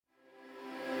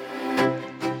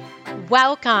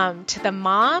Welcome to the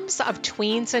Moms of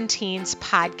Tweens and Teens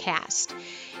podcast.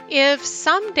 If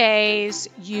some days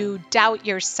you doubt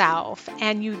yourself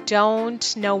and you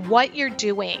don't know what you're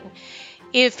doing,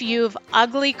 if you've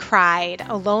ugly cried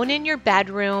alone in your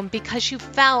bedroom because you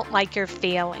felt like you're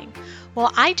failing,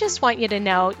 well, I just want you to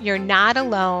know you're not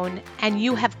alone and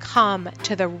you have come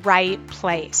to the right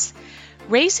place.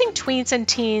 Raising tweens and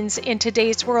teens in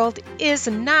today's world is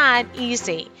not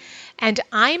easy. And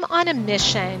I'm on a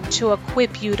mission to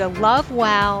equip you to love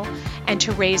well and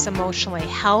to raise emotionally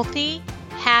healthy,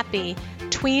 happy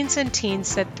tweens and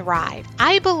teens that thrive.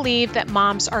 I believe that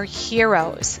moms are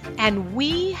heroes and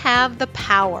we have the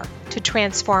power to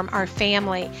transform our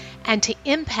family and to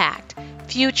impact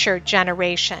future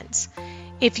generations.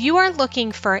 If you are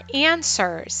looking for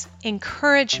answers,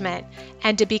 encouragement,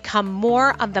 and to become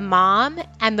more of the mom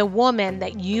and the woman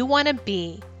that you want to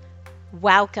be,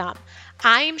 welcome.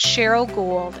 I'm Cheryl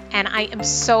Gould, and I am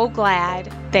so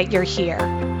glad that you're here.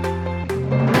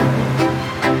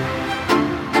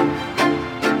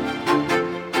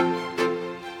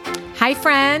 Hi,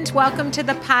 friend. Welcome to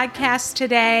the podcast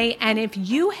today. And if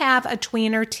you have a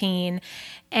tween or teen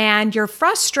and you're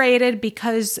frustrated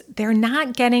because they're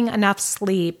not getting enough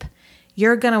sleep,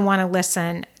 you're going to want to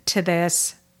listen to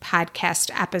this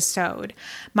podcast episode.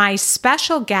 My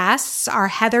special guests are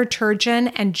Heather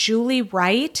Turgeon and Julie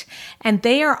Wright, and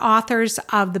they are authors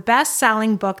of the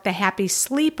best-selling book, The Happy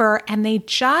Sleeper, and they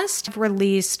just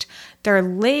released their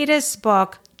latest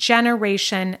book,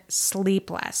 Generation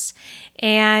Sleepless.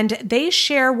 And they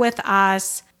share with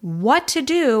us what to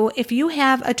do if you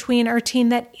have a tween or teen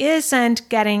that isn't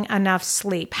getting enough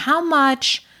sleep. How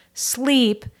much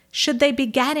sleep should they be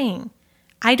getting?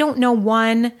 I don't know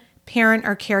one parent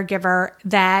or caregiver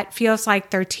that feels like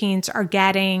their teens are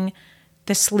getting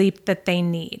the sleep that they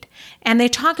need. And they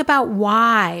talk about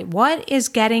why. What is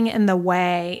getting in the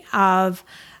way of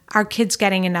our kids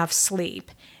getting enough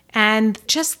sleep? And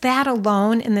just that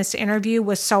alone in this interview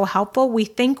was so helpful. We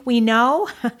think we know,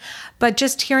 but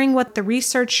just hearing what the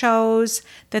research shows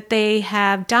that they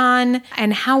have done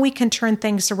and how we can turn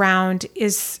things around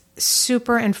is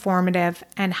super informative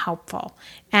and helpful.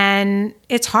 And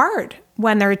it's hard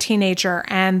when they're a teenager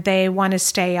and they want to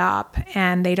stay up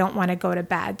and they don't want to go to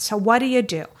bed. So what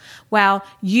do? Well,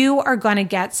 you are going to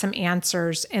get some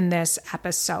answers in this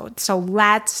episode. So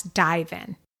let's dive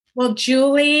in. Well,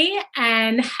 Julie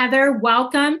and Heather,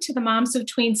 welcome to the Moms of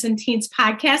Tweens and Teens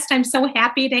podcast. I'm so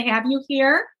happy to have you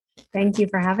here. Thank you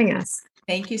for having us.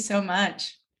 Thank you so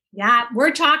much. Yeah,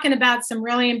 we're talking about some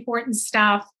really important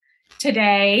stuff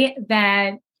today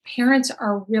that parents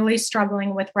are really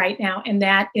struggling with right now, and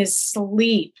that is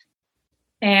sleep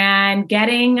and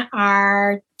getting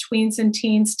our tweens and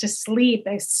teens to sleep,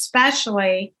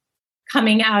 especially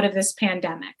coming out of this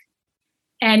pandemic.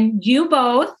 And you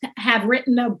both have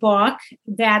written a book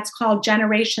that's called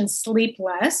Generation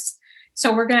Sleepless.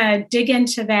 So we're going to dig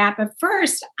into that. But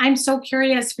first, I'm so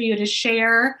curious for you to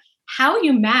share how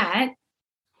you met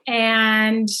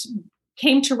and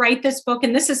came to write this book.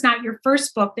 And this is not your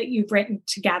first book that you've written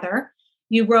together.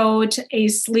 You wrote a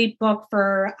sleep book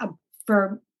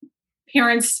for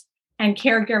parents and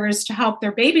caregivers to help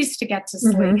their babies to get to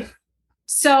sleep. Mm-hmm.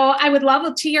 So I would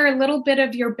love to hear a little bit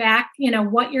of your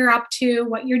what you're up to,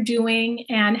 what you're doing,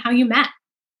 and how you met.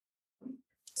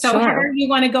 So sure. Heather, you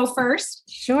want to go first?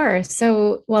 Sure.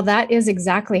 So, that is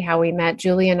exactly how we met.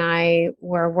 Julie and I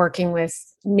were working with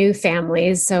new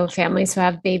families, so families who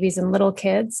have babies and little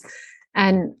kids.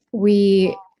 And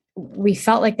we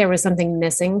felt like there was something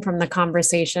missing from the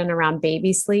conversation around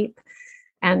baby sleep.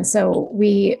 And so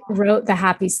we wrote The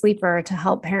Happy Sleeper to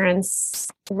help parents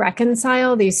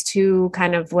reconcile these two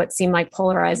kind of what seemed like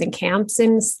polarizing camps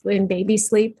in baby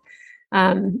sleep.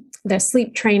 The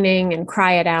sleep training and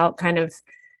cry it out kind of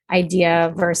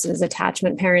idea versus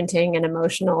attachment parenting and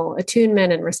emotional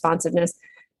attunement and responsiveness.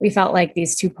 We felt like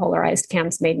these two polarized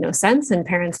camps made no sense, and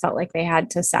parents felt like they had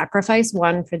to sacrifice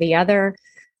one for the other.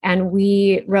 And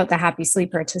we wrote The Happy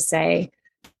Sleeper to say,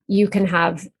 you can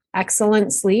have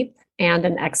excellent sleep and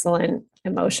an excellent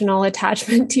emotional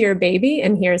attachment to your baby,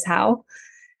 and here's how.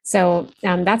 So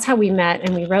that's how we met,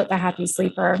 and we wrote The Happy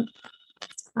Sleeper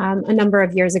a number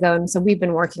of years ago. And so we've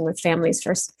been working with families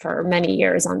for many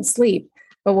years on sleep.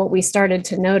 But what we started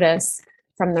to notice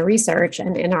from the research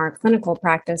and in our clinical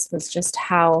practice was just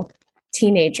how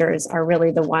teenagers are really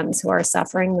the ones who are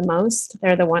suffering the most.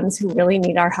 They're the ones who really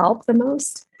need our help the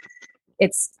most.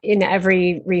 It's in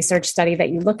every research study that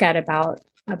you look at about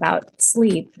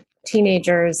sleep.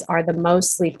 Teenagers are the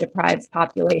most sleep-deprived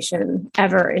population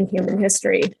ever in human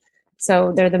history.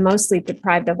 So they're the most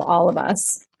sleep-deprived of all of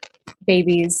us.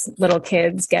 babies, little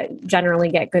kids generally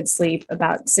get good sleep.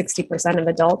 About 60% of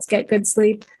adults get good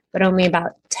sleep, but only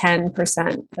about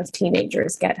 10% of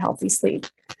teenagers get healthy sleep.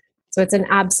 So it's an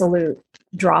absolute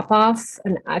drop off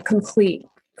and a complete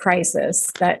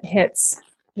crisis that hits,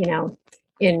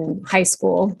 in high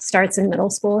school, starts in middle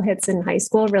school, hits in high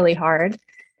school really hard.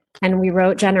 And we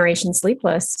wrote Generation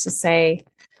Sleepless to say,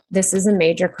 this is a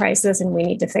major crisis and we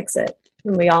need to fix it.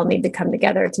 And we all need to come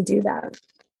together to do that.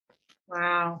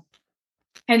 Wow.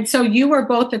 And so you were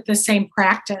both at the same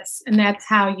practice, and that's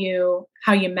how you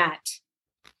met.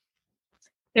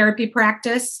 Therapy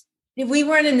practice? We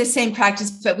weren't in the same practice,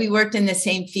 but we worked in the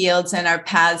same fields, and our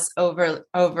paths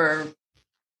overlapped.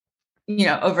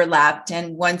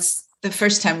 And once the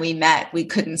first time we met, we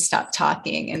couldn't stop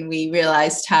talking, and we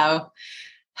realized how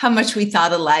much we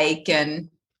thought alike and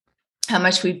how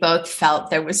much we both felt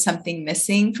there was something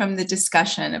missing from the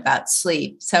discussion about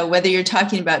sleep. So whether you're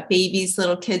talking about babies,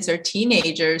 little kids, or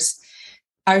teenagers,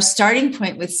 our starting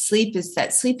point with sleep is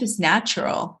that sleep is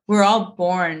natural. We're all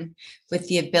born with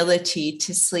the ability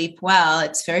to sleep well.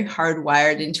 It's very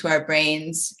hardwired into our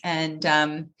brains. And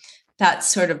that's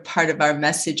sort of part of our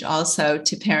message also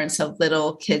to parents of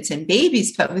little kids and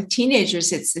babies. But with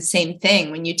teenagers, it's the same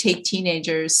thing. When you take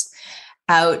teenagers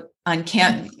out on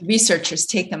camp, researchers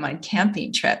take them on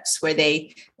camping trips where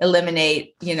they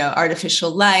eliminate,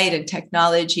 artificial light and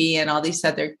technology and all these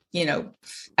other,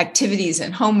 activities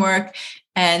and homework.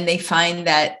 And they find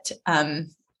that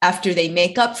after they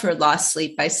make up for lost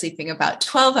sleep by sleeping about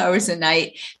 12 hours a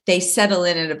night, they settle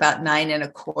in at about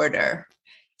 9.25.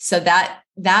 So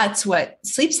that's what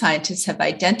sleep scientists have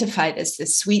identified as the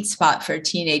sweet spot for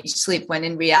teenage sleep, when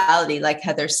in reality, like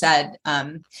Heather said,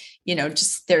 they're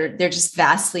just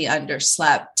vastly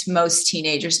underslept. Most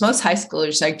teenagers, most high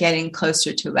schoolers are getting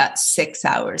closer to about 6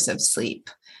 hours of sleep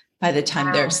by the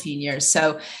time they're seniors.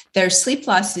 So their sleep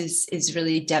loss is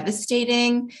really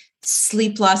devastating.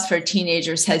 Sleep loss for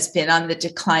teenagers has been on the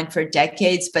decline for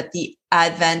decades, but the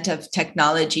advent of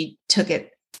technology took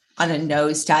it on a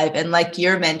nosedive. And like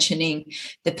you're mentioning,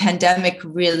 the pandemic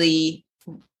really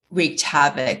wreaked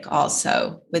havoc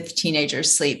also with teenager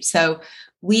sleep. So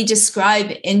we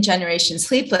describe in Generation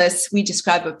Sleepless, we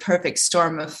describe a perfect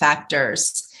storm of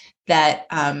factors that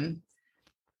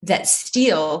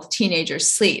steal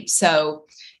teenagers' sleep. So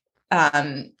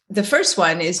the first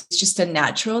one is just a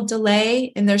natural delay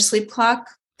in their sleep clock.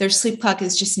 Their sleep clock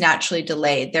is just naturally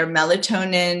delayed. Their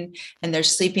melatonin and their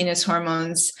sleepiness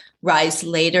hormones rise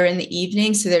later in the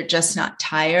evening, so they're just not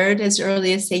tired as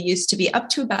early as they used to be, up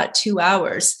to about 2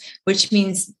 hours, which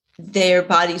means their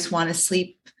bodies want to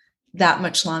sleep that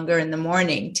much longer in the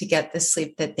morning to get the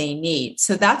sleep that they need.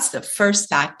 So that's the first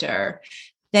factor.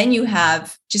 Then you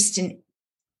have just a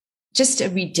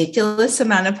ridiculous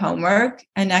amount of homework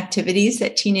and activities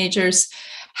that teenagers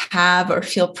have or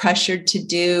feel pressured to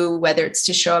do, whether it's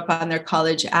to show up on their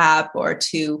college app or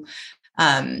to,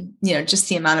 just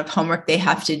the amount of homework they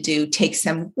have to do takes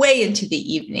them way into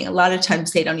the evening. A lot of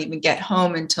times they don't even get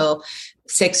home until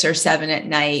 6 or 7 at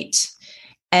night.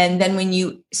 And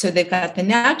then so they've got the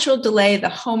natural delay, the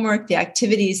homework, the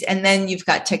activities, and then you've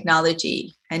got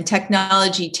technology, and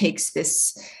technology takes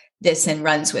this and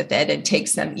runs with it and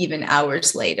takes them even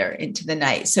hours later into the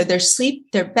night. So their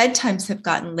bedtimes have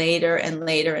gotten later and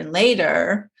later and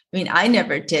later. I mean, I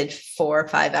never did 4 or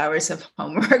 5 hours of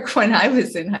homework when I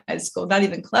was in high school, not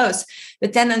even close.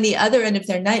 But then on the other end of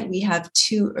their night, we have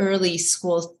too early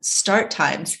school start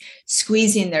times,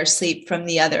 squeezing their sleep from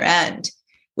the other end,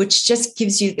 which just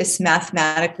gives you this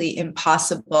mathematically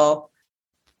impossible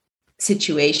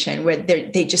situation where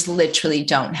they just literally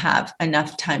don't have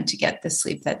enough time to get the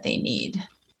sleep that they need.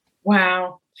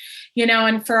 Wow.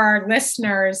 And for our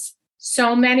listeners,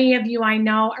 so many of you I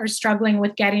know are struggling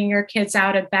with getting your kids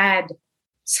out of bed.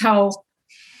 So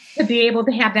to be able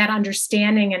to have that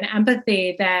understanding and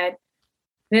empathy that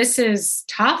this is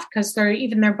tough because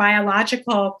their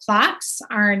biological clocks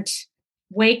aren't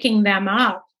waking them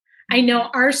up. I know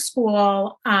our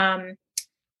school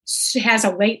has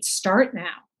a late start now.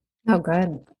 Oh,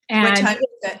 good. And what time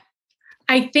is it?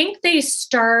 I think they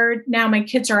start now. My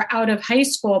kids are out of high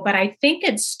school, but I think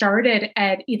it started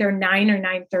at either 9 or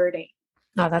 9:30.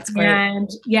 Oh, that's great. And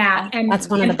that's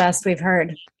one of the best we've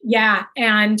heard. Yeah,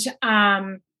 and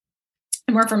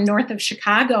we're from north of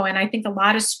Chicago, and I think a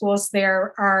lot of schools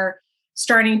there are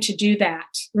starting to do that.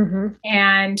 Mm-hmm.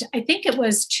 And I think it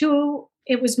was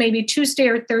maybe Tuesday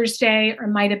or Thursday, or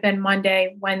might have been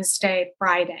Monday, Wednesday,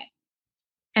 Friday.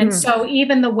 And so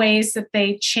even the ways that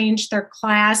they change their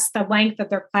class, the length of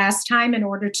their class time in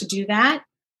order to do that,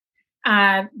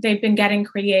 they've been getting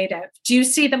creative. Do you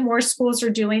see that more schools are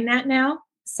doing that now?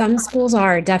 Some schools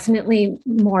are definitely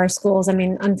more schools. I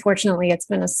mean, unfortunately, it's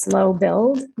been a slow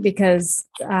build because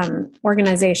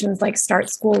organizations like Start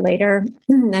School Later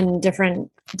and different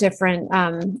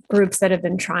groups that have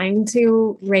been trying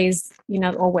to raise,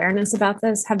 awareness about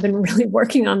this have been really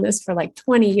working on this for like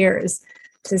 20 years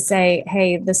to say,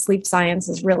 hey, the sleep science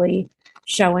is really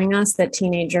showing us that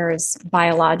teenagers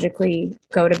biologically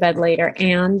go to bed later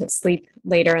and sleep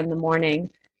later in the morning.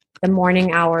 The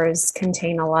morning hours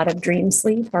contain a lot of dream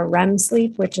sleep or REM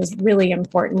sleep, which is really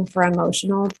important for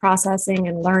emotional processing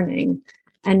and learning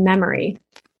and memory.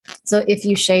 So if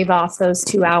you shave off those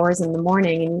 2 hours in the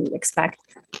morning and you expect,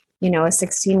 a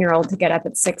 16-year-old to get up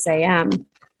at 6 a.m.,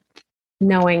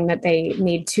 knowing that they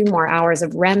need 2 more hours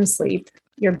of REM sleep,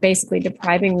 you're basically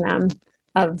depriving them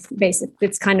of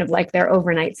it's kind of like their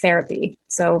overnight therapy.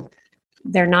 So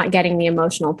they're not getting the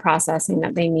emotional processing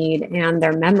that they need, and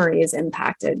their memory is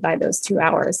impacted by those 2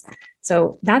 hours.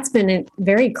 So that's been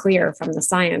very clear from the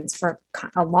science for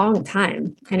a long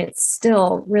time. And it's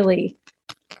still really,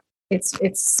 it's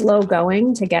slow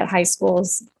going to get high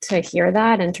schools to hear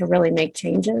that and to really make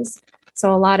changes.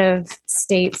 So a lot of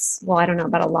states, well, I don't know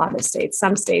about a lot of states,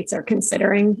 some states are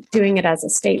considering doing it as a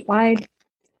statewide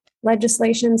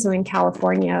legislation. So in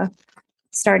California,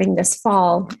 starting this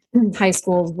fall, high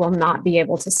schools will not be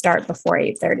able to start before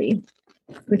 8:30,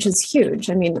 which is huge.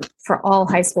 I mean, for all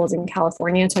high schools in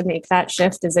California to make that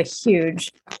shift is a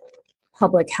huge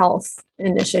public health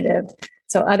initiative.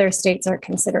 So other states are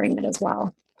considering it as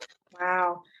well.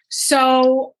 Wow.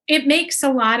 So it makes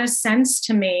a lot of sense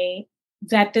to me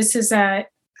that this is a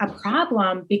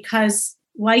problem because,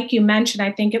 like you mentioned,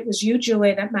 I think it was you,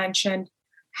 Julie, that mentioned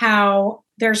how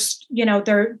there's,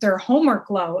 their homework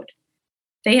load.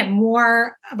 They have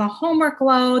more of a homework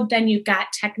load, then you've got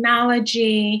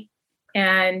technology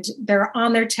and they're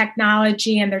on their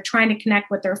technology and they're trying to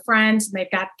connect with their friends and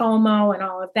they've got FOMO and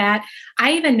all of that.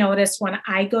 I even notice when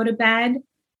I go to bed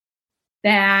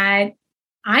that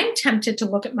I'm tempted to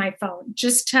look at my phone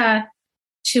just to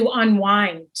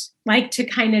unwind, like to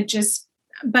kind of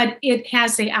but it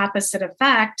has the opposite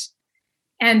effect.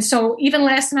 And so even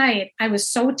last night, I was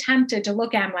so tempted to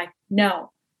look at it. I'm like,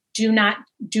 no, do not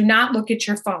look at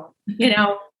your phone.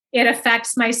 It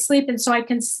affects my sleep. And so I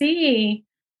can see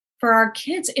for our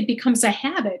kids, it becomes a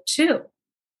habit too,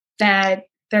 that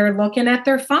they're looking at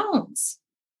their phones.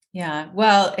 Yeah,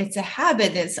 well, it's a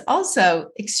habit. It's also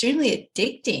extremely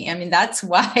addicting. I mean, that's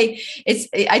why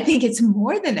I think it's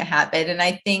more than a habit. And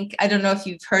I don't know if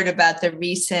you've heard about the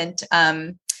recent,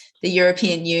 the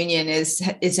European Union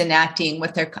is enacting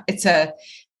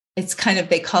it's kind of,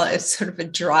 they call it sort of a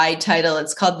dry title.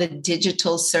 It's called the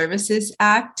Digital Services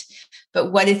Act.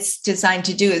 But what it's designed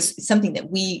to do is something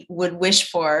that we would wish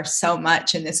for so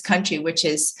much in this country, which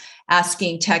is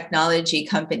asking technology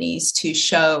companies to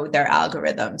show their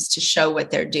algorithms, to show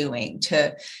what they're doing,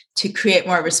 to create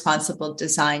more responsible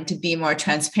design, to be more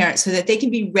transparent so that they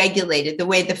can be regulated the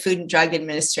way the Food and Drug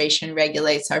Administration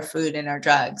regulates our food and our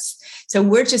drugs. So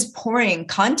we're just pouring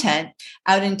content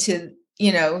out into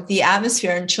the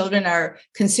atmosphere, and children are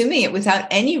consuming it without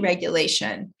any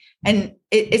regulation. And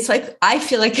it's like, I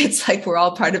feel like it's like we're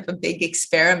all part of a big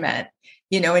experiment,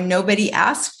 and nobody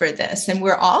asked for this. And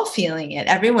we're all feeling it.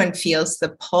 Everyone feels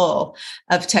the pull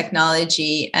of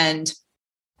technology, and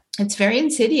it's very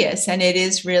insidious. And it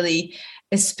is really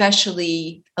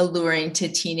especially alluring to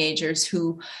teenagers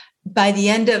who, by the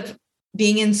end of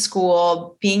being in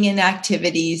school, being in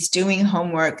activities, doing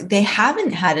homework, they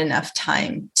haven't had enough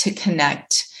time to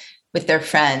connect with their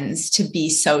friends, to be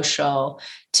social,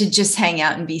 to just hang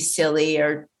out and be silly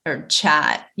or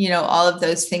chat, all of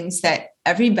those things that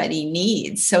everybody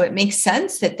needs. So it makes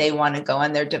sense that they want to go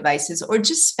on their devices or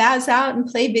just spaz out and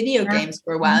play video games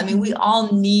for a while. I mean, we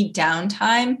all need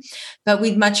downtime, but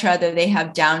we'd much rather they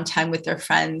have downtime with their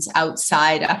friends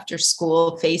outside after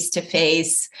school, face to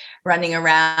face, running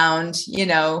around,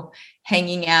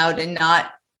 hanging out, and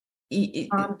not.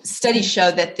 Studies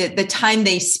show that the time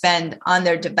they spend on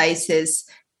their devices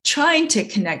trying to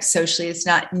connect socially is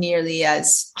not nearly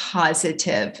as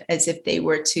positive as if they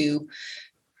were to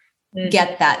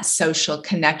get that social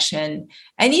connection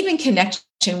and even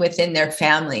connection within their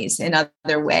families in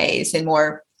other ways, in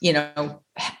more,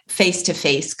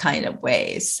 face-to-face kind of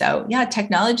ways. So yeah,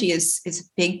 technology is a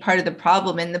big part of the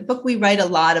problem. In the book, we write a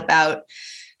lot about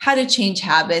how to change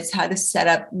habits, how to set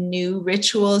up new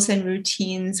rituals and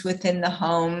routines within the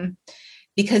home,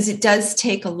 because it does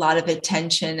take a lot of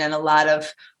attention and a lot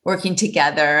of working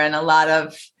together and a lot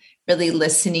of really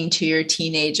listening to your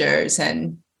teenagers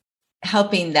and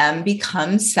helping them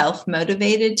become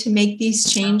self-motivated to make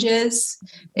these changes.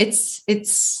 It's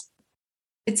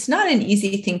it's not an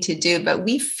easy thing to do, but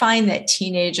we find that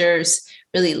teenagers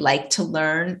really like to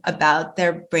learn about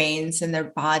their brains and their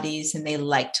bodies, and they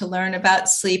like to learn about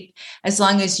sleep, as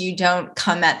long as you don't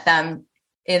come at them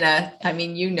in a, I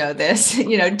mean, you know this,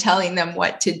 telling them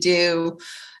what to do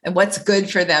and what's good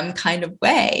for them kind of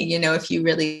way. If you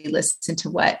really listen to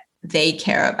what they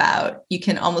care about, you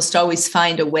can almost always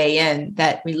find a way in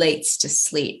that relates to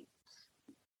sleep.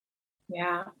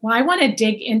 Yeah. Well, I want to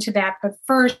dig into that, but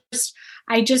first,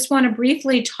 I just want to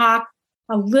briefly talk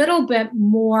a little bit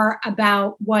more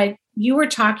about what you were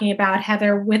talking about,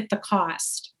 Heather, with the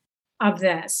cost of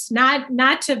this.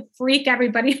 Not to freak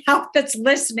everybody out that's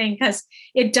listening, because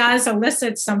it does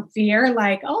elicit some fear,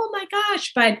 like, oh my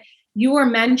gosh, but you were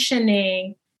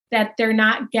mentioning that they're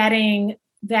not getting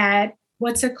that,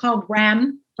 what's it called,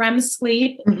 REM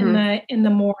sleep in the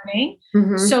morning.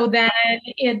 Mm-hmm. So then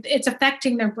it's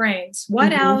affecting their brains.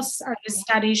 What else are the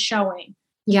studies showing?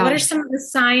 Yeah. What are some of the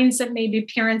signs that maybe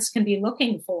parents can be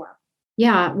looking for?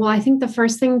 Yeah, well, I think the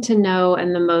first thing to know,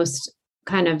 and the most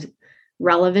kind of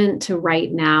relevant to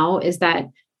right now, is that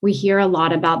we hear a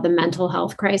lot about the mental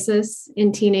health crisis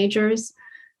in teenagers.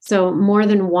 So more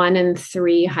than 1 in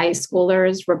 3 high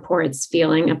schoolers reports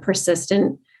feeling a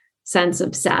persistent sense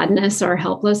of sadness or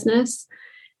helplessness.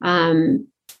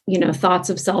 Thoughts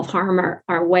of self-harm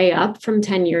are way up from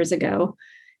 10 years ago.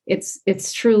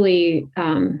 It's truly,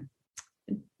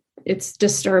 it's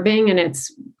disturbing, and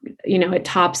it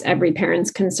tops every parent's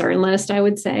concern list, I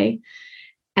would say.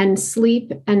 And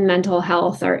sleep and mental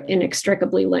health are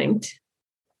inextricably linked.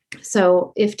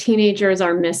 So if teenagers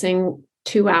are missing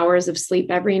 2 hours of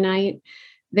sleep every night,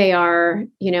 they are,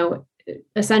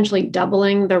 essentially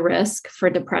doubling the risk for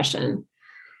depression.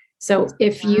 So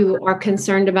if you are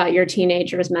concerned about your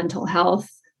teenager's mental health,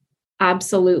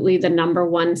 absolutely the number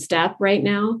one step right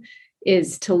now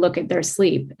is to look at their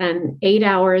sleep. And 8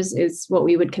 hours is what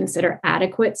we would consider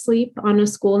adequate sleep on a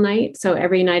school night. So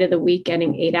every night of the week,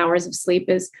 getting 8 hours of sleep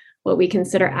is what we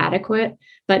consider adequate.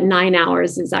 But 9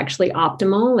 hours is actually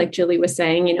optimal. Like Julie was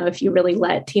saying, if you really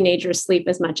let teenagers sleep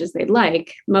as much as they'd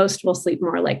like, most will sleep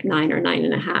more like 9 or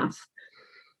 9.5.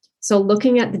 So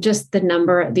looking at just the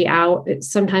number, the hour,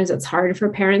 sometimes it's hard for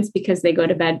parents because they go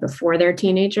to bed before they're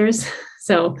teenagers.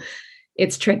 So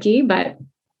it's tricky, but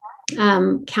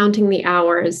counting the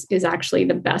hours is actually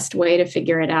the best way to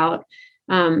figure it out.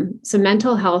 So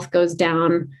mental health goes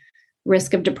down,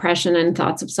 risk of depression and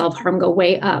thoughts of self-harm go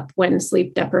way up when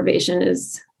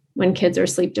when kids are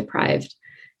sleep deprived.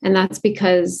 And that's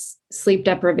because sleep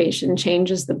deprivation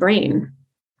changes the brain.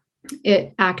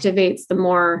 It activates the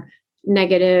more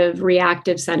negative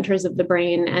reactive centers of the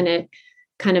brain, and it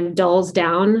kind of dulls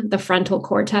down the frontal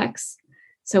cortex.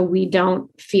 So we don't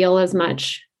feel as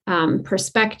much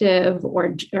perspective,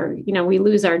 or we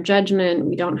lose our judgment.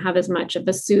 We don't have as much of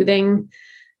a soothing,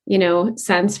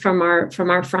 sense from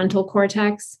our frontal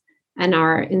cortex, and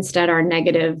instead our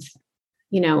negative,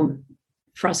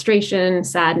 frustration,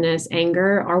 sadness,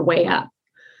 anger are way up.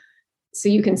 So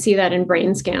you can see that in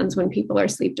brain scans when people are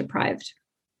sleep deprived.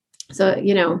 So,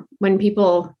 when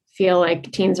people feel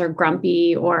like teens are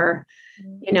grumpy or,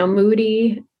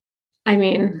 moody, I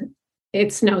mean,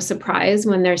 it's no surprise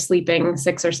when they're sleeping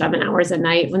 6 or 7 hours a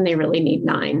night when they really need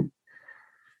 9.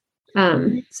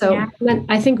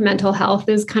 I think mental health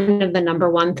is kind of the number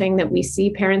one thing that we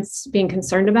see parents being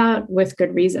concerned about, with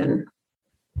good reason.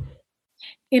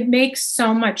 It makes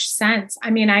so much sense. I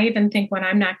mean, I even think when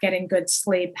I'm not getting good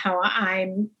sleep, how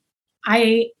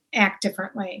I act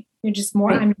differently. You're just more,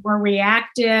 right. I'm more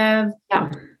reactive,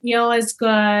 feel as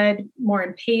good, more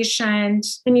impatient.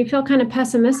 And you feel kind of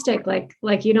pessimistic,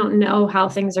 like you don't know how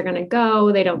things are going to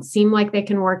go. They don't seem like they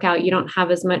can work out. You don't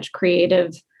have as much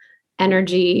creative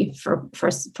energy for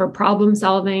problem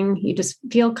solving. You just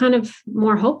feel kind of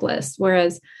more hopeless.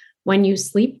 Whereas when you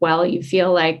sleep well, you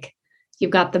feel like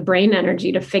you've got the brain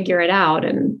energy to figure it out,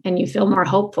 and you feel more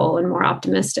hopeful and more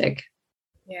optimistic.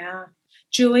 Yeah.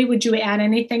 Julie, would you add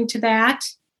anything to that?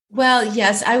 Well,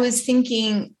 yes, I was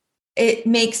thinking it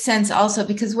makes sense also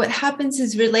because what happens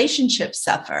is relationships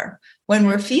suffer. When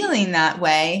we're feeling that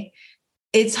way,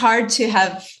 it's hard to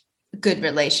have good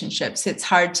relationships. It's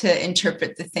hard to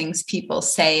interpret the things people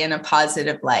say in a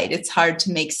positive light. It's hard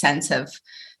to make sense of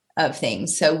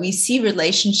things. So we see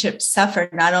relationships suffer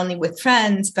not only with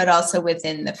friends, but also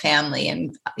within the family.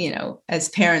 And, as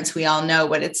parents, we all know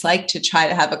what it's like to try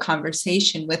to have a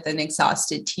conversation with an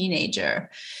exhausted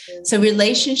teenager. Mm-hmm. So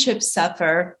relationships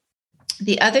suffer.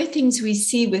 The other things we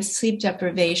see with sleep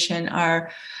deprivation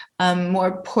are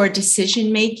more poor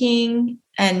decision-making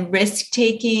and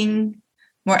risk-taking,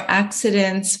 more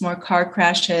accidents, more car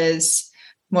crashes,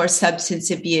 more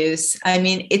substance abuse. I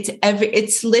mean,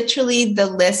 it's literally the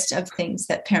list of things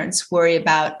that parents worry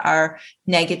about are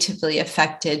negatively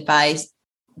affected by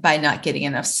not getting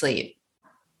enough sleep.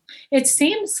 It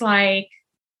seems like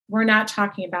we're not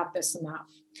talking about this enough.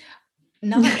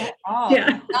 Not at all.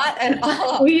 Yeah. Not at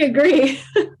all. We agree.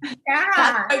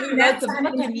 Yeah.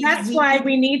 That's why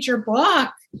we need your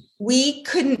book. We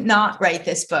couldn't not write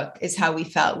this book, is how we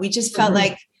felt. We just felt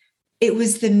like it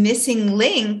was the missing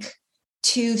link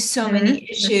to so many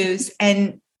issues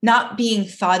and not being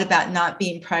thought about, not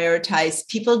being prioritized.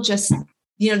 People just,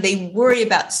 they worry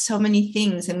about so many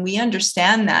things, and we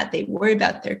understand that. They worry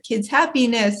about their kids'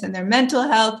 happiness and their mental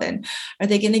health, and are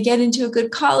they going to get into a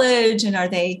good college, and are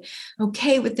they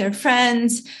okay with their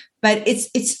friends? But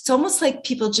it's almost like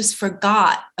people just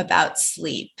forgot about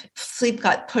sleep. Sleep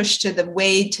got pushed to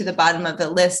the bottom of the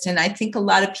list. And I think a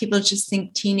lot of people just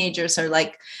think teenagers are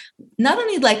like, not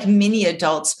only like mini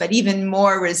adults, but even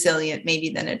more resilient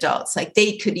maybe than adults. Like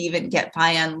they could even get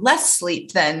by on less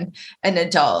sleep than an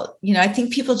adult. I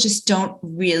think people just don't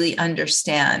really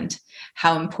understand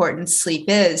how important sleep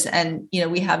is. And,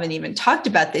 we haven't even talked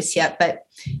about this yet, but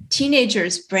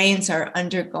teenagers' brains are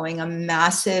undergoing a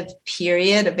massive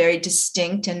period, a very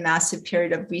distinct and massive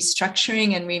period of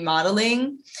restructuring and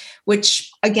remodeling,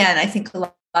 which again, I think a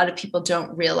lot of people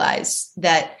don't realize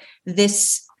that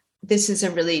this is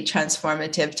a really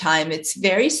transformative time. It's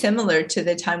very similar to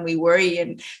the time we worry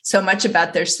and so much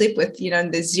about their sleep with,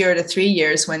 the 0 to 3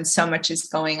 years when so much is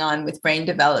going on with brain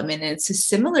development. And it's a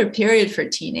similar period for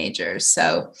teenagers.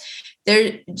 So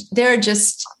there are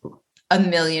just a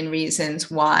million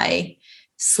reasons why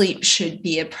sleep should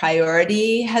be a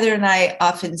priority. Heather and I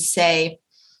often say,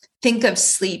 think of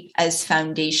sleep as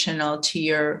foundational to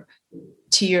your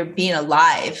being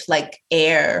alive, like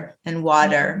air and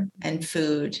water and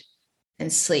food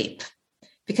and sleep.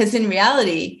 Because in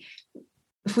reality,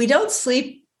 if we don't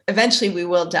sleep, eventually we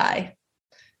will die.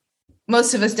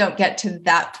 Most of us don't get to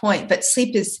that point, but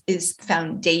sleep is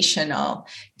foundational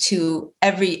to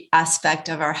every aspect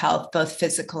of our health, both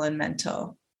physical and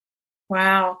mental.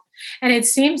 Wow. And it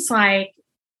seems like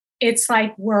it's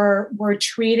like we're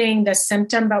treating the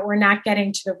symptom, but we're not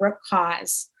getting to the root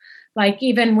cause. Like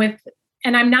even with,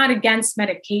 and I'm not against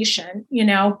medication,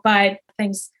 but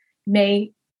things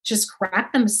may just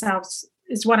correct themselves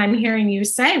is what I'm hearing you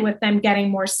say with them getting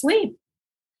more sleep.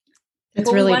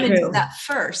 It's really true. true. That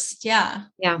first. Yeah.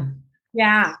 Yeah.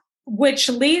 Yeah. Which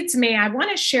leads me, I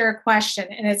want to share a question.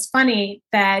 And it's funny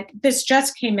that this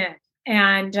just came in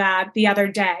and the other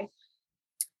day.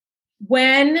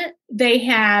 When they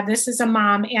have, this is a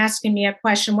mom asking me a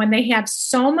question, when they have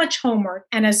so much homework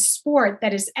and a sport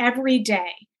that is every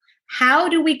day, how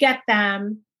do we get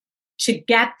them to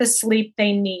get the sleep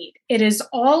they need? It is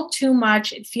all too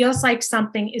much. It feels like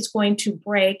something is going to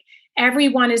break.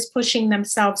 Everyone is pushing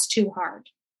themselves too hard.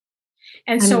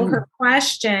 And so her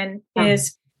question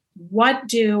is, what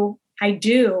do I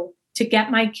do to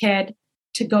get my kid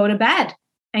to go to bed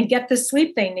and get the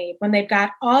sleep they need when they've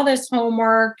got all this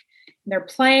homework, they're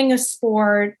playing a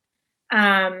sport?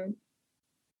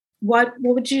 What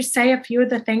would you say a few of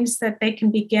the things that they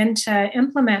can begin to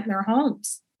implement in their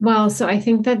homes? Well, so I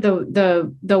think that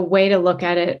the way to look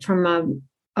at it from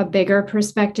a bigger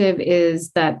perspective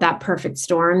is that perfect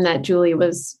storm that Julie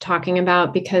was talking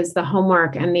about, because the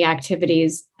homework and the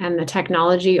activities and the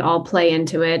technology all play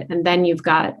into it. And then you've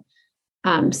got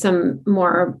some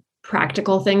more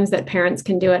practical things that parents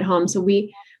can do at home. So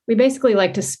we basically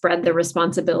like to spread the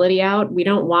responsibility out. We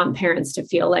don't want parents to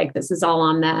feel like this is all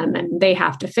on them and they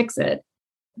have to fix it.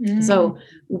 So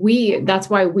that's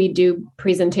why we do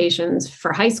presentations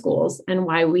for high schools and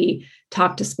why we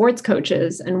talk to sports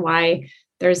coaches and why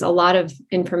there's a lot of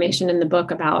information in the book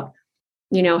about,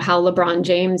 how LeBron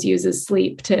James uses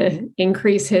sleep to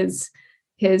increase his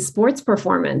sports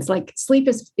performance. Like sleep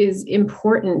is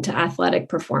important to athletic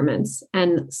performance,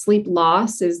 and sleep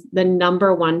loss is the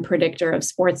number one predictor of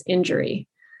sports injury.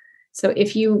 So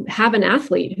if you have an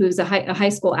athlete who's a high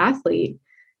school athlete,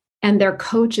 and their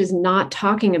coach is not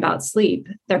talking about sleep,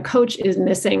 their coach is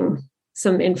missing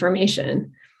some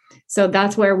information. So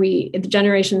that's where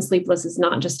Generation Sleepless is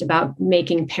not just about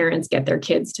making parents get their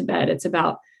kids to bed. It's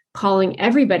about calling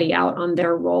everybody out on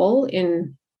their role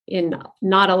in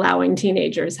not allowing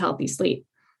teenagers healthy sleep.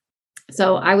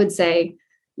 So I would say,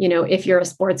 if you're a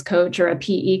sports coach or a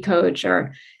PE coach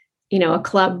or, a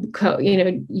club coach,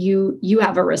 you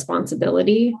have a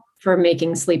responsibility for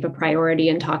making sleep a priority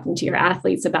and talking to your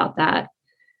athletes about that.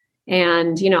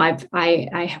 And,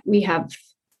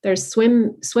 there's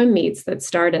swim meets that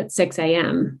start at 6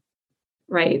 a.m.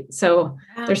 Right. So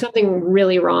there's something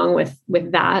really wrong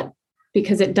with that.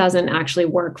 because it doesn't actually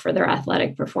work for their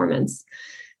athletic performance.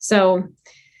 So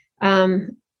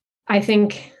I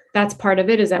think that's part of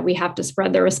it, is that we have to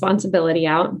spread the responsibility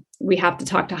out. We have to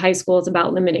talk to high schools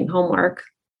about limiting homework,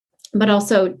 but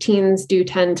also teens do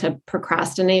tend to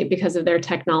procrastinate because of their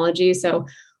technology. So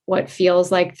what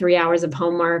feels like 3 hours of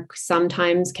homework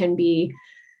sometimes can be,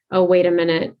 oh, wait a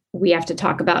minute, we have to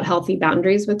talk about healthy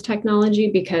boundaries with technology,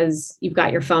 because you've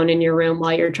got your phone in your room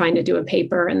while you're trying to do a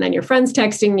paper, and then your friend's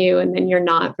texting you, and then you're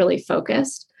not really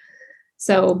focused.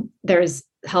 So there's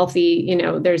healthy,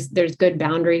 there's good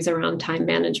boundaries around time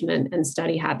management and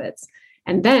study habits.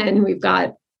 And then we've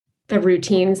got the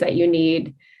routines that you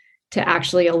need to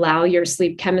actually allow your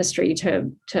sleep chemistry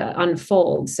to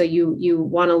unfold. So you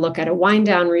want to look at a wind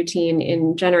down routine.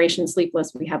 In Generation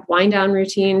Sleepless, we have wind down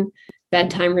routine,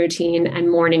 bedtime routine,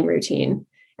 and morning routine.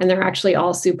 And they're actually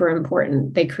all super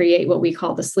important. They create what we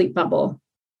call the sleep bubble.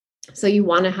 So you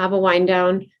want to have a wind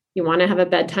down, you want to have a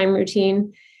bedtime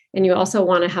routine, and you also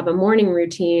want to have a morning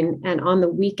routine. And on the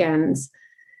weekends,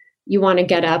 you want to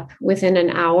get up within an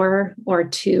hour or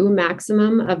two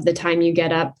maximum of the time you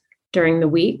get up during the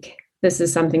week. This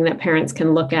is something that parents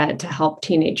can look at to help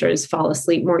teenagers fall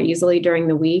asleep more easily during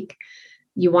the week.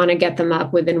 You want to get them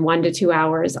up within 1 to 2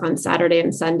 hours on Saturday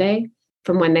and Sunday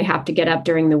from when they have to get up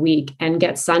during the week, and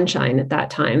get sunshine at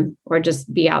that time, or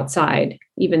just be outside,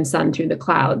 even sun through the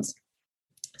clouds.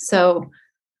 So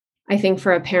I think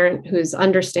for a parent who's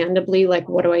understandably like,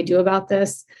 what do I do about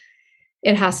this?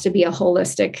 It has to be a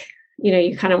holistic,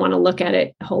 you kind of want to look at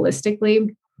it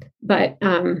holistically. But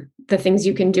the things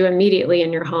you can do immediately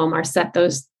in your home are set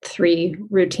those 3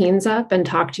 routines up and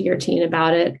talk to your teen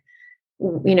about it.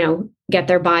 Get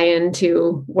their buy-in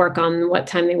to work on what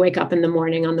time they wake up in the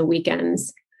morning on the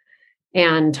weekends,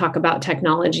 and talk about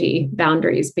technology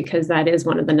boundaries, because that is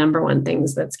one of the number one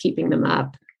things that's keeping them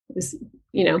up.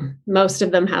 Most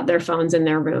of them have their phones in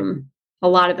their room. A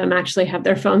lot of them actually have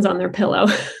their phones on their pillow.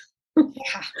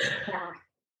 Yeah,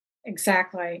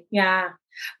 exactly. Yeah.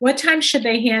 What time should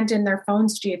they hand in their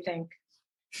phones, do you think?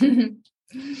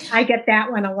 I get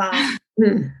that one a lot.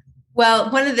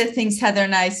 Well, one of the things Heather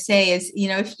and I say is,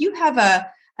 if you have a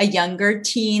younger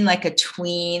teen, like a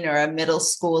tween or a middle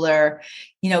schooler,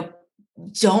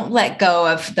 don't let go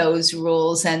of those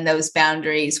rules and those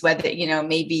boundaries, whether,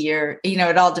 maybe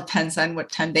it all depends on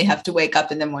what time they have to wake up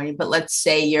in the morning. But let's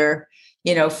say your,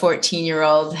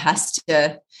 14-year-old has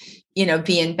to,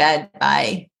 be in bed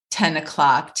by 10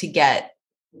 o'clock to get,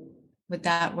 would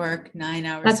that work? 9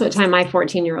 hours? That's what time my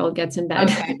 14-year-old gets in bed.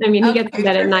 Okay. I mean, he gets in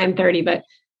bed at 9:30, but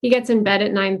he gets in bed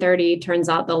at 9:30, turns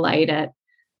out the light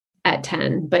at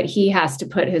 10, but he has to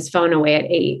put his phone away at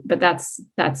 8. But that's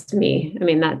me. I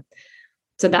mean,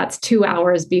 so that's 2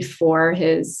 hours before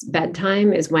his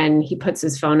bedtime is when he puts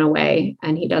his phone away,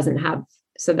 and he doesn't have,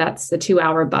 so that's the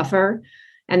 2-hour buffer.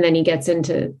 And then he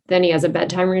has a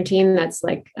bedtime routine that's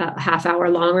like a half hour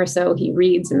long or so. He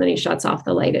reads, and then he shuts off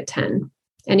the light at 10,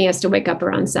 and he has to wake up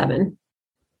around 7.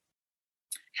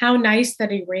 How nice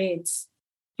that he reads.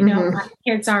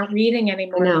 Kids aren't reading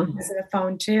anymore because of the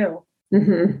phone too.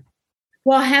 Mm-hmm.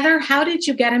 Well, Heather, how did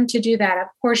you get him to do that? Of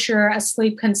course, you're a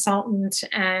sleep consultant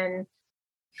and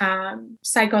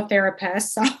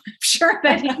psychotherapist, so I'm sure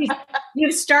that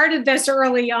you started this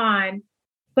early on.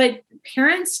 But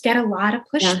parents get a lot of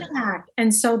pushback,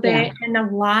 and so and a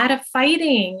lot of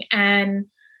fighting. And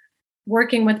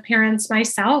working with parents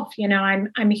myself,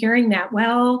 I'm hearing that.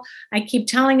 Well, I keep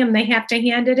telling them they have to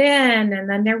hand it in, and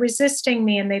then they're resisting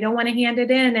me, and they don't want to hand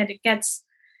it in, and it gets,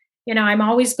 I'm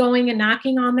always going and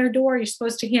knocking on their door. You're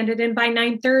supposed to hand it in by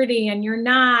 9:30, and you're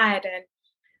not, and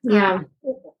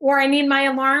or I need my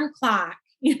alarm clock,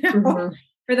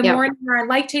 for the morning, or I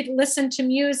like to listen to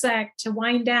music to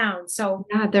wind down. So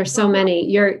there's so many.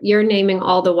 You're naming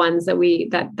all the ones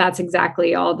that's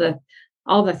exactly all the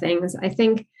things. I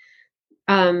think.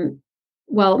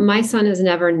 Well, my son has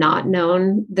never not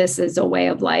known this is a way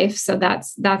of life. So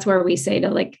that's where we say to,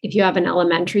 like, if you have an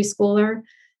elementary schooler,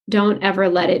 don't ever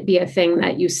let it be a thing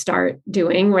that you start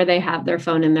doing where they have their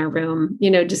phone in their room.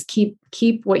 Just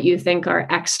keep what you think are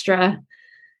extra,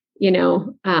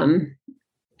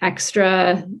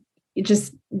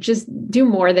 just do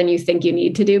more than you think you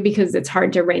need to do, because it's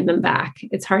hard to rein them back.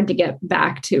 It's hard to get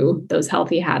back to those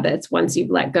healthy habits once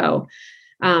you've let go.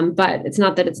 But it's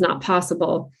not that it's not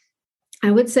possible. I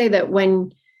would say that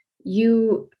when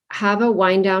you have a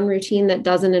wind down routine that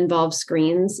doesn't involve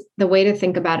screens, the way to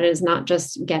think about it is not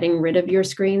just getting rid of your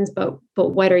screens, but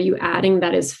what are you adding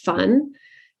that is fun?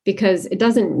 Because it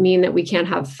doesn't mean that we can't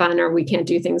have fun or we can't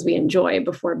do things we enjoy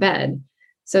before bed.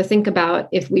 So think about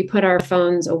if we put our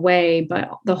phones away, but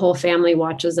the whole family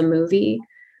watches a movie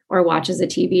or watches a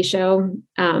TV show,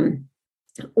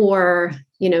 or,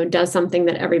 does something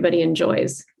that everybody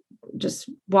enjoys. Just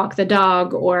walk the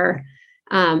dog or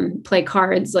play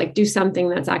cards, like do something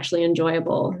that's actually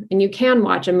enjoyable. And you can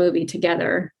watch a movie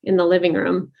together in the living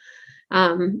room.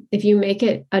 If you make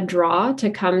it a draw to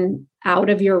come out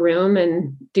of your room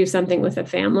and do something with a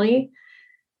family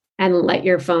and let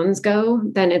your phones go,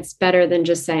 then it's better than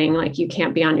just saying like, you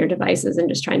can't be on your devices and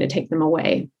just trying to take them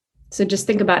away. So just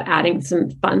think about adding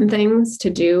some fun things to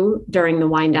do during the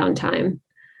wind down time.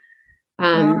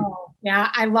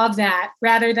 Yeah, I love that.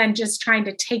 Rather than just trying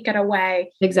to take it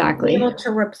away. Exactly. Be able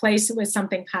to replace it with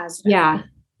something positive. Yeah.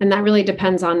 And that really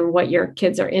depends on what your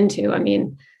kids are into. I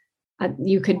mean,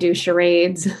 you could do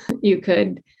charades.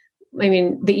 The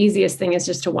easiest thing is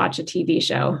just to watch a TV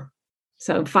show.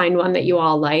 So find one that you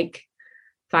all like,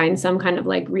 find some kind of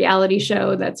like reality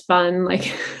show that's fun, like,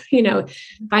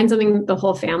 find something the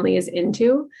whole family is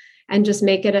into, and just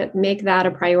make that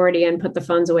a priority and put the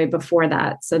phones away before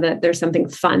that so that there's something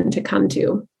fun to come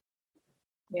to.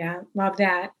 Yeah, love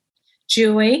that.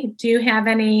 Julie, do you have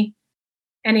any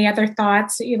other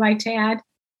thoughts that you'd like to add?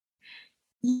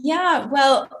 Yeah,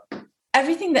 well,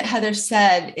 everything that Heather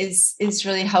said is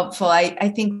really helpful. I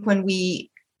think when we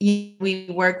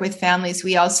work with families,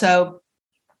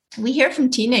 we hear from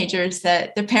teenagers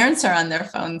that their parents are on their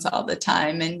phones all the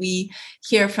time. And we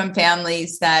hear from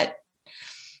families that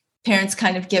parents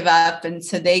kind of give up. And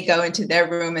so they go into their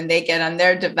room and they get on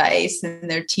their device, and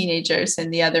their teenagers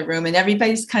in the other room, and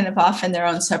everybody's kind of off in their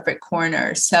own separate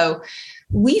corner. So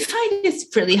we find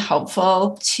it's really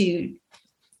helpful to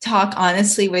talk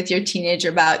honestly with your teenager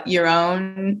about your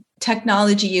own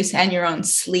technology use and your own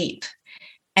sleep.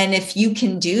 And if you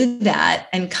can do that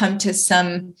and come to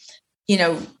some,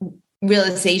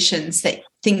 realizations, that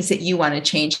things that you want to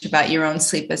change about your own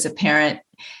sleep as a parent,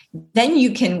 then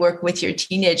you can work with your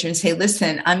teenager and say,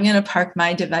 listen, I'm going to park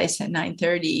my device at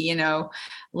 9:30,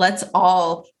 let's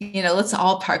all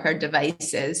park our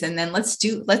devices, and then let's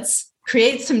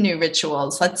create some new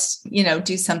rituals. Let's,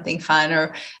 do something fun,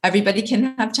 or everybody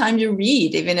can have time to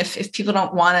read, even if people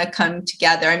don't want to come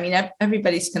together. I mean,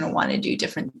 everybody's going to want to do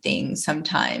different things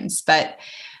sometimes, but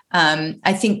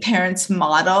I think parents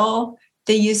model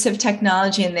the use of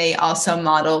technology, and they also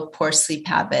model poor sleep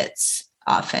habits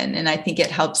often. And I think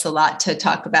it helps a lot to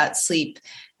talk about sleep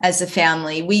as a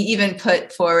family. We even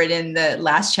put forward in the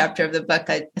last chapter of the book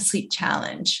a sleep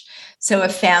challenge. So a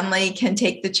family can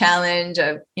take the challenge,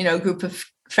 a group of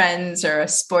friends or a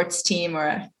sports team or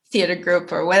a theater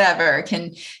group or whatever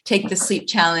can take the sleep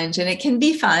challenge. And it can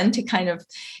be fun to kind of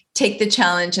take the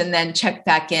challenge and then check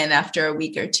back in after a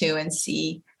week or two and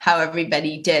see how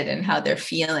everybody did and how they're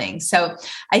feeling. So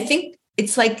I think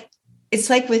it's like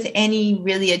with any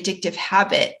really addictive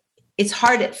habit, it's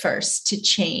hard at first to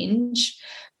change,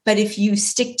 but if you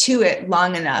stick to it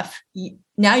long enough,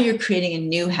 now you're creating a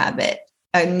new habit,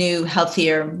 a new,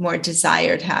 healthier, more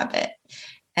desired habit.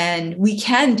 And we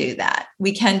can do that.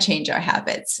 We can change our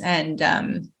habits.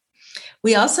 And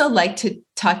we also like to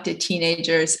talk to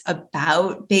teenagers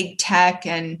about big tech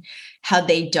and how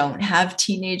they don't have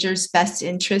teenagers' best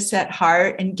interests at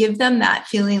heart, and give them that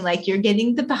feeling like you're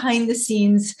getting the behind the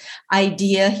scenes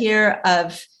idea here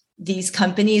of these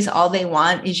companies. All they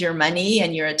want is your money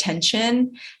and your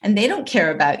attention, and they don't care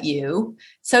about you.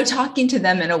 So talking to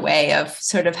them in a way of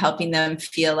sort of helping them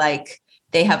feel like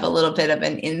they have a little bit of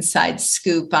an inside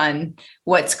scoop on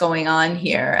what's going on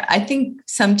here. I think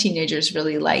some teenagers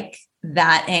really like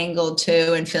that angle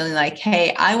too, and feeling like,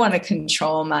 hey, I want to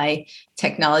control my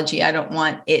technology. I don't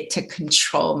want it to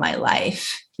control my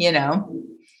life,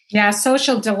 Yeah,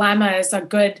 Social Dilemma is a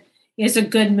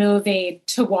good movie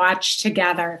to watch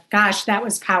together. Gosh, that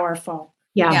was powerful.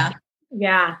 Yeah.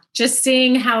 Just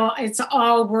seeing how it's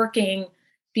all working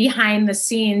behind the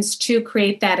scenes to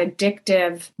create that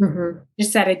addictive,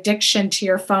 just that addiction to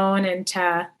your phone, and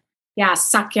to,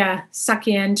 suck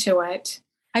you into it.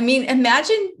 I mean,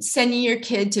 imagine sending your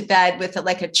kid to bed with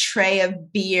a tray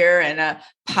of beer and a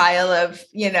pile of,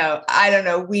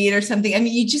 weed or something. I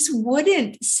mean, you just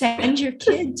wouldn't send your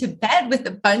kid to bed with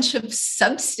a bunch of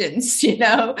substance,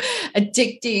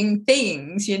 addicting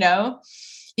things, You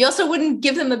also wouldn't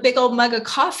give them a big old mug of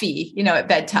coffee, at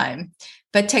bedtime.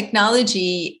 But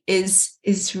technology is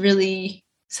really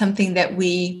something that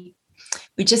we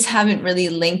just haven't really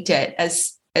linked it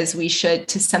as we should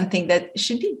to something that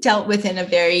should be dealt with in a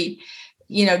very,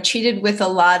 treated with a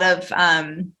lot of,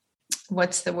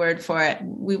 what's the word for it?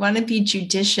 We want to be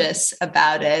judicious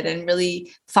about it and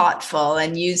really thoughtful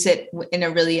and use it in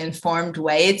a really informed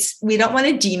way. We don't want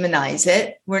to demonize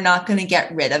it. We're not going to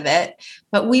get rid of it,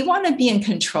 but we want to be in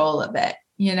control of it,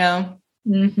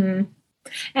 Mm-hmm.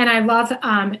 And I love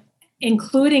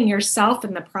including yourself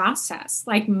in the process,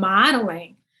 like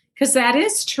modeling, because that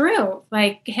is true.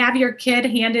 Like have your kid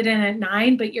handed in at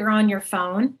 9, but you're on your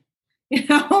phone,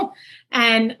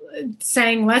 and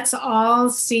saying, let's all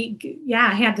see,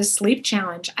 have the sleep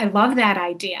challenge. I love that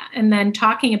idea. And then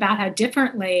talking about how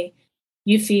differently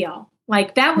you feel.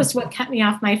 Like that was what kept me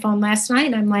off my phone last night.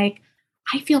 And I'm like,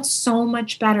 I feel so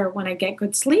much better when I get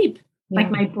good sleep. Like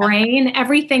my brain,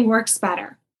 everything works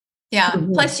better. Yeah.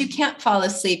 Mm-hmm. Plus you can't fall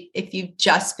asleep if you've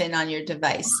just been on your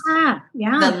device.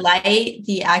 Yeah. The light,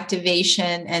 the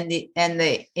activation, and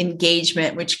the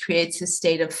engagement, which creates a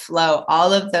state of flow,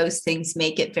 all of those things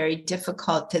make it very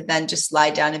difficult to then just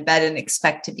lie down in bed and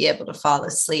expect to be able to fall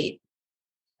asleep.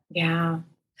 Yeah.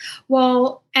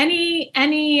 Well, any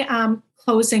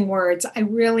closing words? I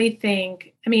really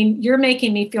think, you're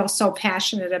making me feel so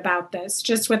passionate about this,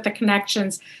 just with the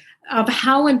connections of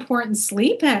how important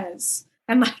sleep is,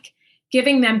 and like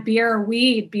giving them beer or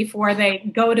weed before they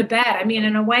go to bed.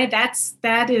 In a way it's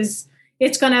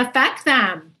going to affect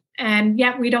them. And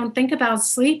yet we don't think about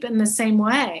sleep in the same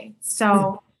way.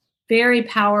 So very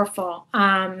powerful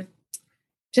to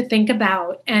think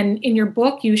about. And in your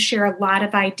book, you share a lot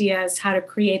of ideas how to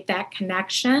create that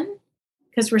connection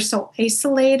because we're so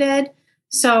isolated.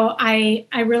 So I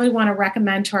really want to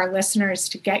recommend to our listeners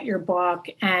to get your book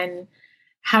and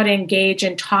how to engage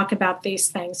and talk about these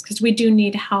things, because we do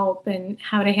need help and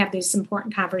how to have these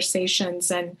important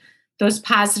conversations and those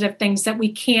positive things that we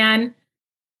can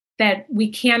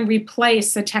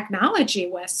replace the technology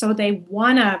with. So they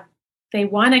want to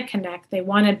connect, they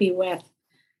want to be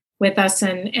with us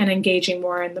and engaging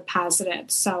more in the positive.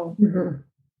 So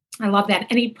I love that.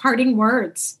 Any parting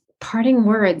words? Parting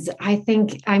words. I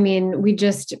think,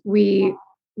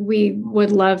 we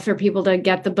would love for people to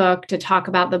get the book, to talk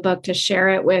about the book, to share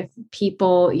it with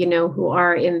people, who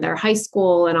are in their high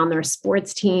school and on their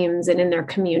sports teams and in their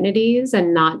communities,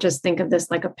 and not just think of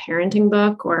this like a parenting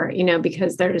book or,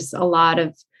 because there's a lot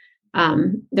of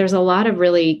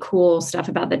really cool stuff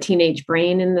about the teenage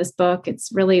brain in this book.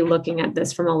 It's really looking at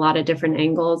this from a lot of different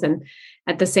angles. And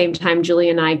at the same time, Julie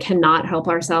and I cannot help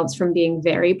ourselves from being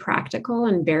very practical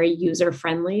and very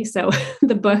user-friendly. So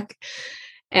the book,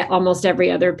 almost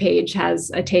every other page has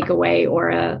a takeaway or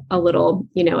a little,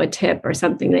 a tip or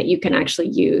something that you can actually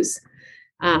use.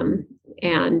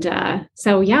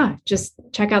 Just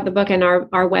check out the book. And our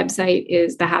website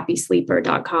is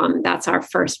thehappysleeper.com. That's our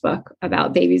first book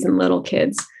about babies and little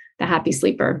kids, The Happy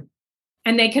Sleeper.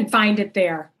 And they can find it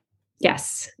there.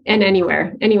 Yes. And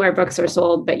anywhere books are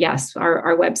sold. But yes,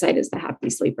 our website is The Happy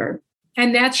Sleeper.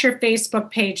 And that's your Facebook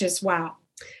page as well.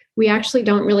 We actually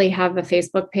don't really have a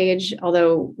Facebook page,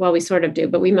 although, we sort of do,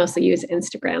 but we mostly use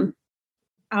Instagram.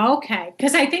 Okay.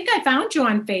 Because I think I found you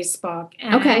on Facebook.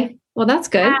 Okay. Well, that's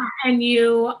good. And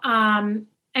you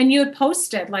had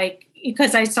posted,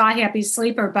 because I saw Happy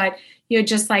Sleeper, but you had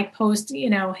just had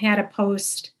a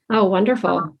post. Oh,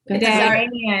 wonderful. Our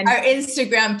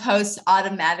Instagram posts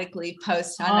automatically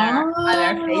post on our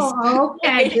Facebook.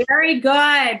 Okay. Very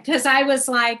good. Because I was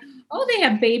like, they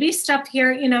have baby stuff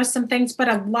here, some things, but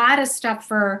a lot of stuff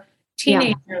for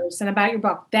teenagers and about your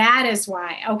book. That is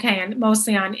why. Okay. And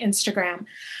mostly on Instagram.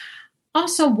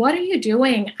 Also, what are you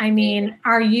doing?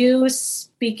 Are you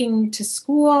speaking to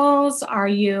schools?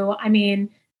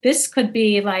 This could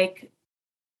be like,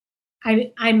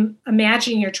 I'm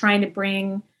imagining you're trying to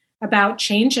bring about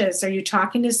changes. Are you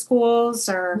talking to schools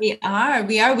or? We are.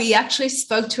 We actually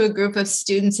spoke to a group of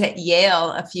students at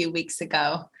Yale a few weeks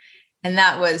ago. And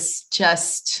that was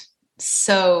just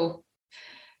so,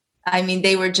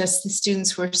 the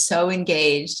students were so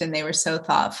engaged and they were so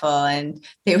thoughtful and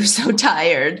they were so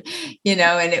tired,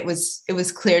 and it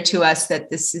was clear to us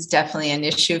that this is definitely an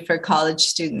issue for college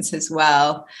students as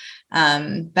well.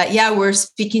 We're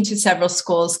speaking to several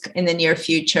schools in the near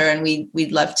future, and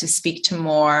we'd love to speak to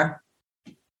more.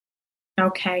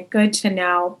 Okay, good to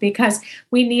know, because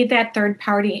we need that third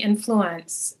party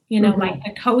influence, like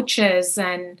the coaches,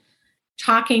 and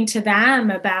talking to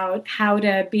them about how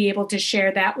to be able to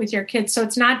share that with your kids. So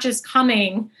it's not just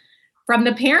coming from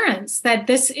the parents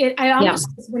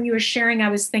when you were sharing, I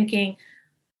was thinking,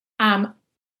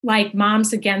 like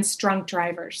Moms Against Drunk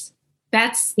Drivers.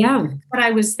 That's what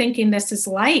I was thinking this is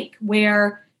like,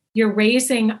 where you're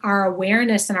raising our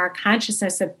awareness and our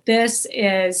consciousness that this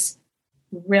is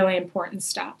really important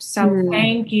stuff. So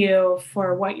thank you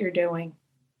for what you're doing.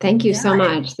 Thank you so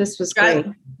much. This was great.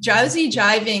 Drowsy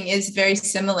driving is very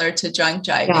similar to drunk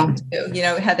driving too.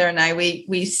 Heather and I,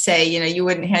 we say, you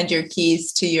wouldn't hand your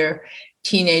keys to your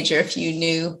teenager if you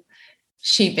knew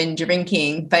she'd been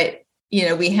drinking, but,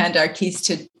 we hand our keys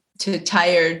to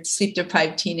tired, sleep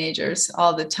deprived teenagers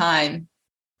all the time.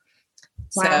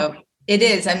 Wow. So It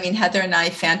is. I mean, Heather and I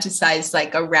fantasize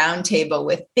like a round table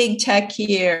with big tech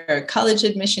here, college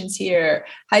admissions here,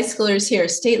 high schoolers here,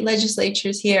 state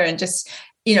legislatures here, and just,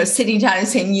 sitting down and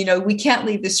saying, we can't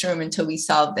leave this room until we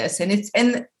solve this.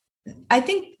 And I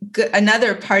think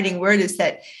another parting word is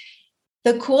that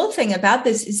the cool thing about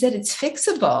this is that it's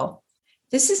fixable.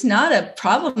 This is not a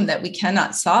problem that we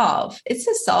cannot solve. It's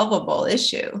a solvable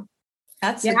issue.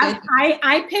 That's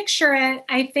I picture it.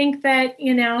 I think that,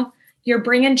 you're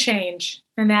bringing change,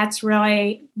 and that's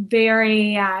really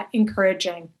very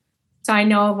encouraging. So I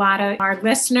know a lot of our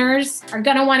listeners are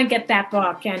going to want to get that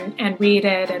book and read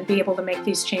it and be able to make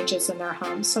these changes in their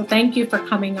homes. So thank you for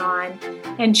coming on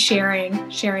and sharing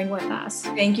with us.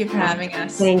 Thank you for having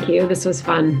us. Thank you. This was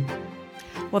fun.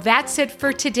 Well, that's it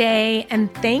for today.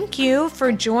 And thank you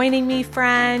for joining me,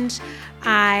 friend.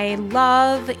 I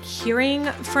love hearing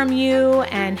from you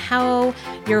and how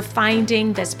you're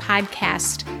finding this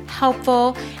podcast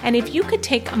helpful. And if you could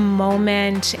take a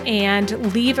moment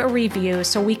and leave a review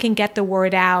so we can get the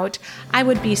word out, I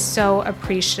would be so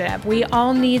appreciative. We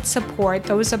all need support,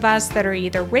 those of us that are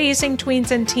either raising tweens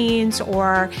and teens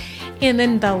or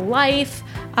in the life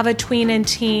of a tween and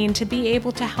teen, to be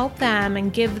able to help them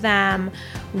and give them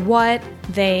what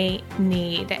they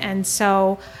need. And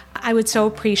so I would so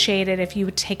appreciate it if you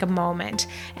would take a moment.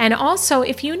 And also,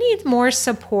 if you need more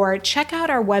support, check out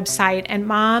our website at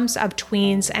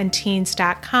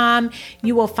momsoftweensandteens.com.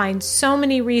 You will find so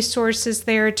many resources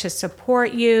there to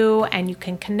support you, and you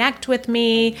can connect with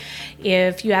me.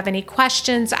 If you have any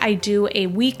questions, I do a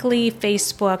weekly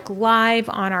Facebook Live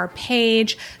on our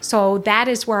page. So that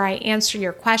is where I answer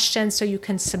your questions. So you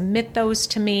can submit those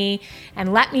to me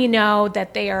and let me know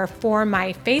that they are for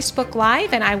my Facebook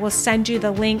Live, and I will send you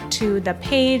the link to the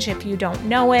page if you don't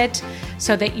know it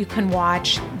so that you can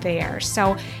watch there.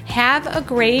 So have a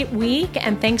great week,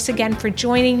 and thanks again for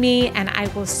joining me, and I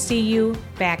will see you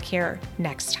back here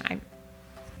next time.